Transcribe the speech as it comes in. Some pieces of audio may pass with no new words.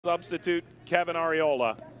Substitute Kevin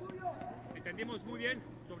Arriola.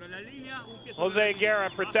 Jose Guerra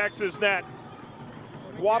protects his net.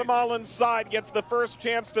 Guatemalan side gets the first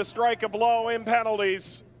chance to strike a blow in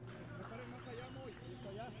penalties.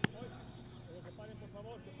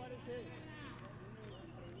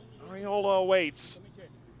 Arriola waits.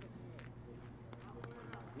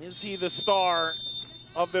 Is he the star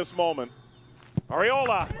of this moment?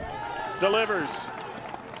 Arriola delivers.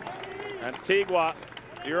 Antigua,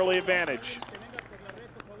 the early advantage.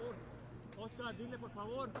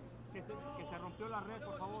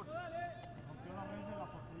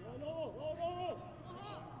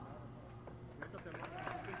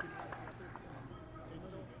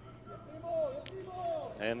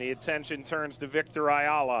 And the attention turns to Victor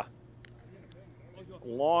Ayala.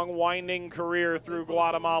 Long, winding career through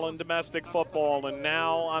Guatemalan domestic football, and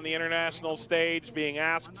now on the international stage being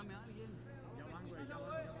asked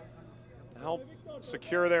to help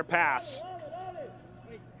secure their pass.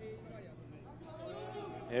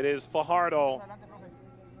 It is Fajardo.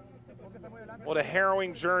 What a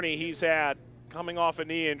harrowing journey he's had coming off a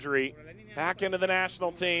knee injury. Back into the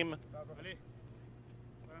national team.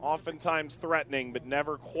 Oftentimes threatening, but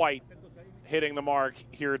never quite hitting the mark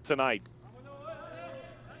here tonight.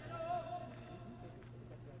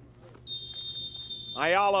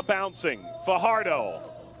 Ayala bouncing. Fajardo.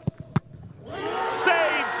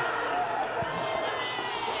 Save!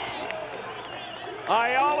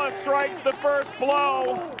 Ayala strikes the first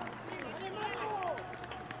blow.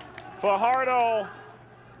 Fajardo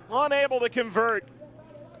unable to convert.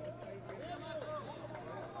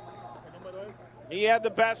 He had the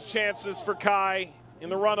best chances for CAI in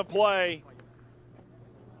the run of play.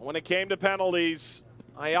 When it came to penalties,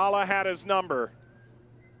 Ayala had his number.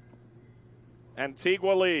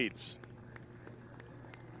 Antigua leads.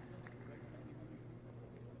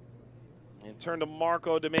 And turn to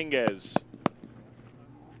Marco Dominguez.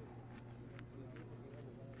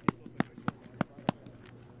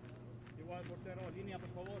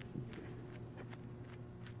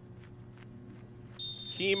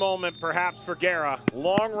 Key moment perhaps for Guerra.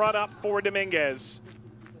 Long run up for Dominguez.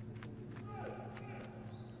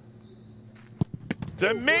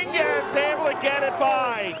 Dominguez able to get it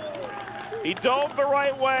by. He dove the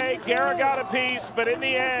right way. Guerra got a piece, but in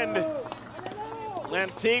the end,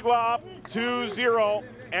 Antigua up 2-0,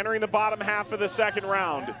 entering the bottom half of the second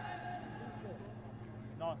round.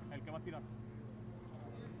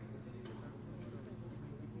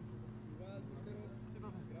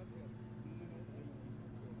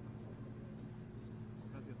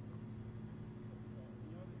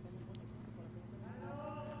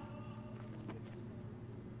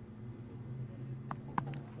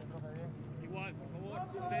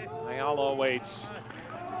 Ayala waits.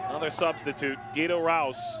 Another substitute, Guido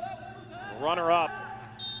Rouse, runner-up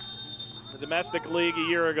the domestic league a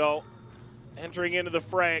year ago, entering into the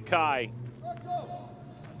fray at CAI.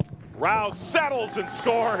 Rouse settles and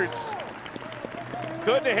scores.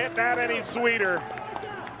 Couldn't hit that any sweeter.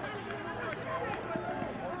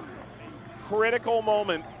 Critical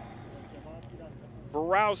moment for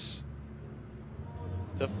Rouse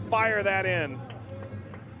to fire that in.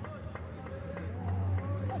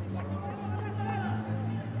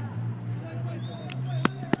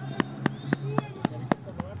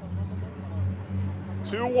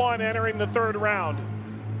 (2-1) entering the third round.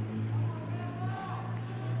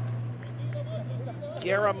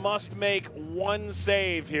 Guerra must make one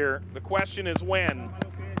save here. The question is when.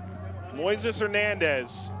 Moises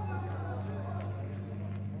Hernandez,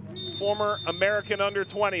 former American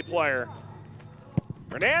under-20 player.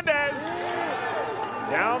 Hernandez,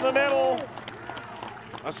 down the middle.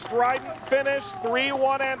 A strident finish,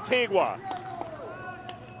 3-1 Antigua.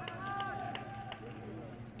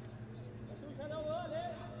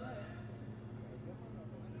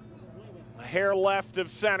 Hair left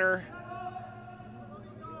of center.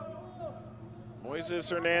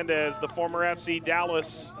 Moises Hernandez, the former FC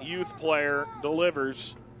Dallas youth player,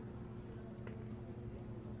 delivers.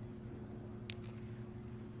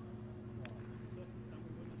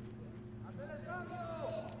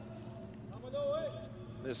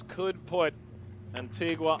 This could put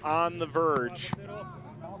Antigua on the verge.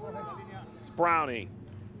 It's Brownie.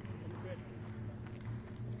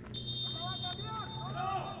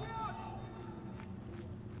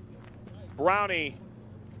 Brownie,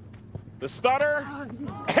 the stutter,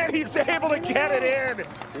 and he's able to get it in.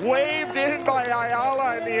 Waved in by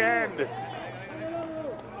Ayala in the end.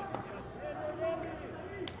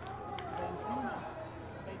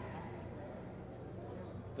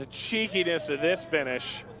 The cheekiness of this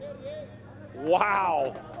finish.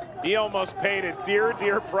 Wow. He almost paid a dear,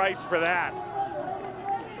 dear price for that.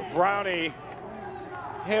 Brownie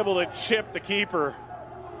able to chip the keeper.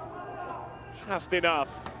 Just enough.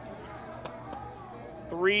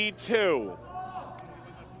 3-2.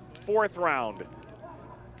 Fourth round.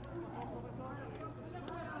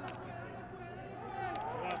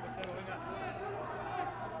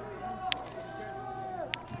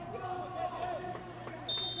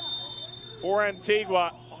 For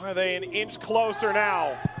Antigua, are they an inch closer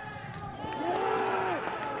now?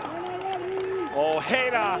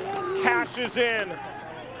 Ojeda cashes in.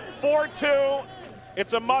 4-2.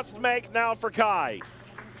 It's a must-make now for CAI.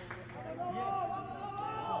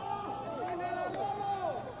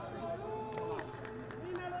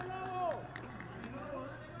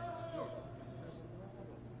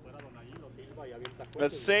 A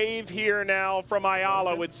save here now from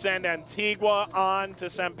Ayala would send Antigua on to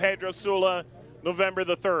San Pedro Sula November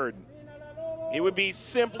the 3rd. It would be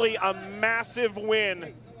simply a massive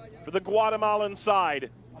win for the Guatemalan side.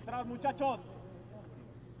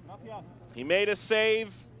 He made a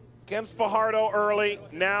save against Fajardo early.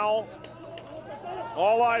 Now,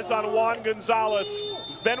 all eyes on Juan Gonzalez,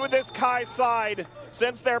 who's been with this CAI side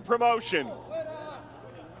since their promotion.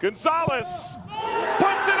 Gonzalez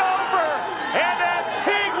puts it on!